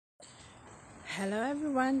Hello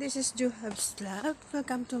everyone, this is Juhab's Vlog.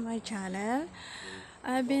 Welcome to my channel.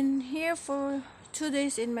 I've been here for 2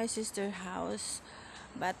 days in my sister's house,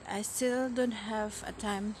 but I still don't have a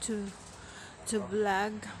time to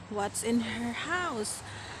vlog what's in her house.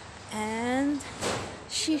 And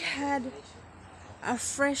she had a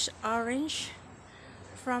fresh orange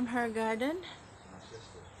from her garden.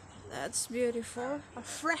 That's beautiful, a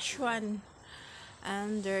fresh one.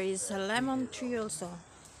 And there is a lemon tree also,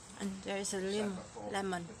 and there is a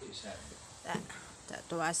lemon that that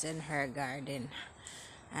was in her garden,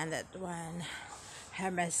 and that one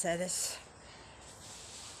her Mercedes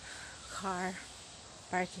car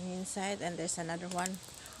parking inside, and there's another one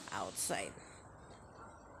outside.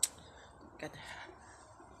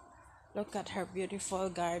 Look at her beautiful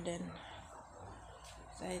garden.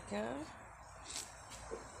 There you go,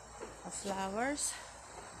 the flowers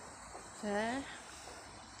there.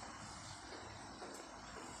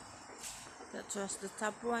 That was the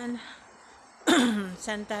top one.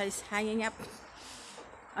 Santa is hanging up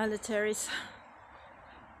on the terrace.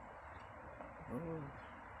 Oh.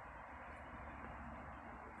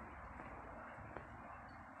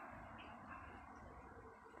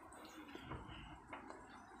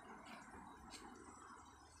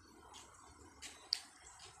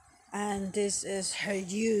 And this is her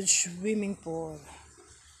huge swimming pool.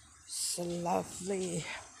 So lovely.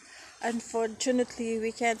 Unfortunately,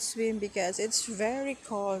 we can't swim because it's very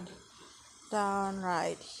cold down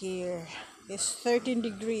right here. It's 13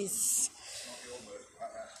 degrees.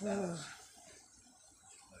 Oh.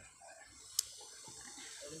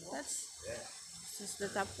 This is the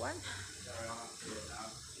top one.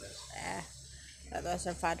 That was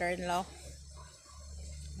her father-in-law.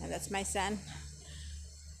 And that's my son.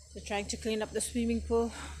 They're trying to clean up the swimming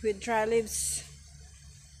pool with dry leaves.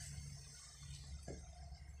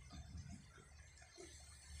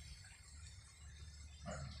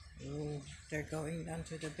 Oh, they're going down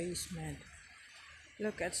to the basement.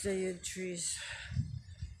 Look at the huge trees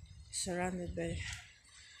surrounded by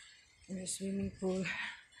the swimming pool.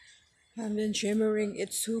 I've been shimmering.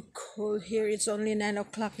 It's so cold here. It's only 9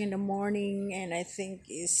 o'clock in the morning, and I think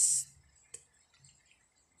it's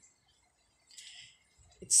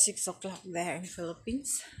 6 o'clock there in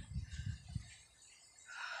Philippines.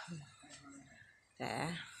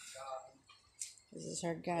 There. This is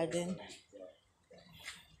her garden.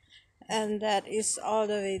 And that is all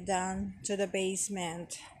the way down to the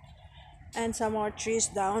basement. And some more trees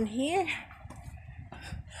down here.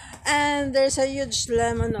 And there's a huge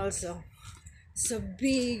lemon also. It's a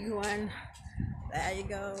big one. There you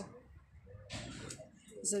go.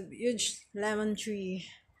 It's a huge lemon tree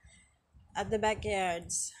at the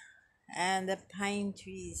backyards. And the pine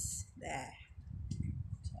trees there.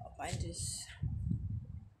 So pine trees.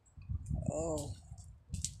 Oh,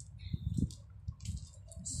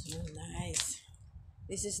 so nice.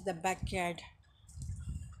 This is the backyard.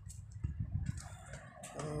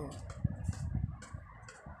 Oh,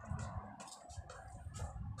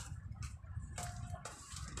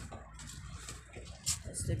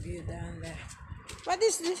 that's the view down there. What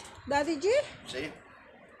is this, Daddy G? See?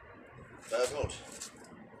 Burgled.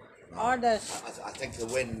 Or the I think the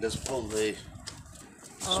wind has pulled the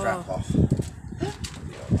strap oh, off.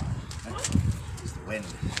 It's the wind.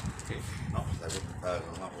 Not they wouldn't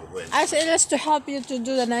burgle, not with wind. I said just to help you to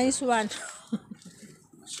do the nice one. A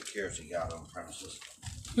security guard on premises.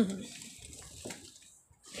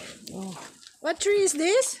 Oh. What tree is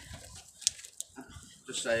this?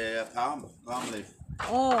 Just a palm leaf.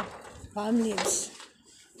 Oh, palm leaves.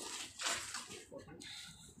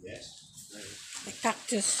 Yes. The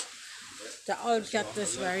cactus. The old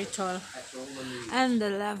cactus, very tall. And the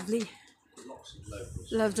lovely,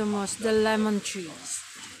 love the most, the lemon trees.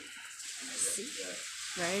 See?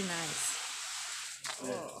 Very nice.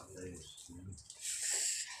 Oh.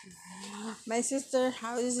 My sister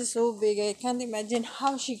house is so big, I can't imagine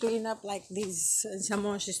how she clean up like this. And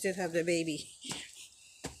somehow she still have the baby.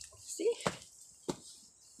 See?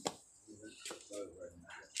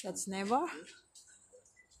 That's neighbor.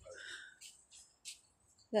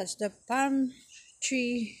 That's the palm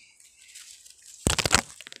tree.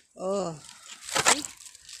 Oh, see?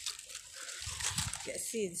 Get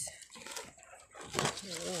seeds.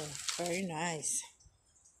 Oh, very nice.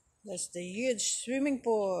 That's the huge swimming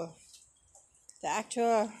pool. The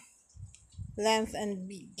actual length and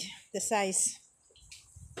big, the size.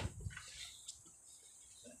 There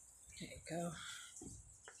you go.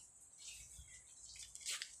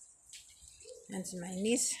 That's my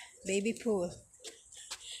niece baby pool.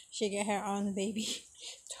 She get her own baby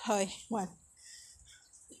toy one.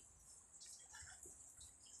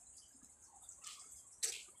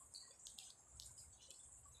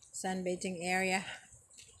 sunbathing area,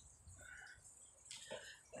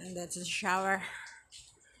 and that's a shower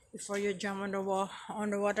before you jump on the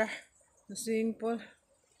water, the swimming pool.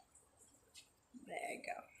 There you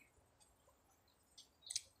go.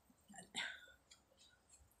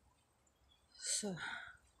 So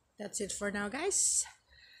that's it for now, guys.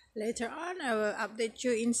 Later on I will update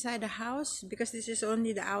you inside the house because this is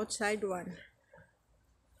only the outside one.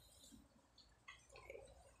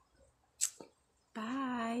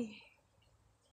 Bye.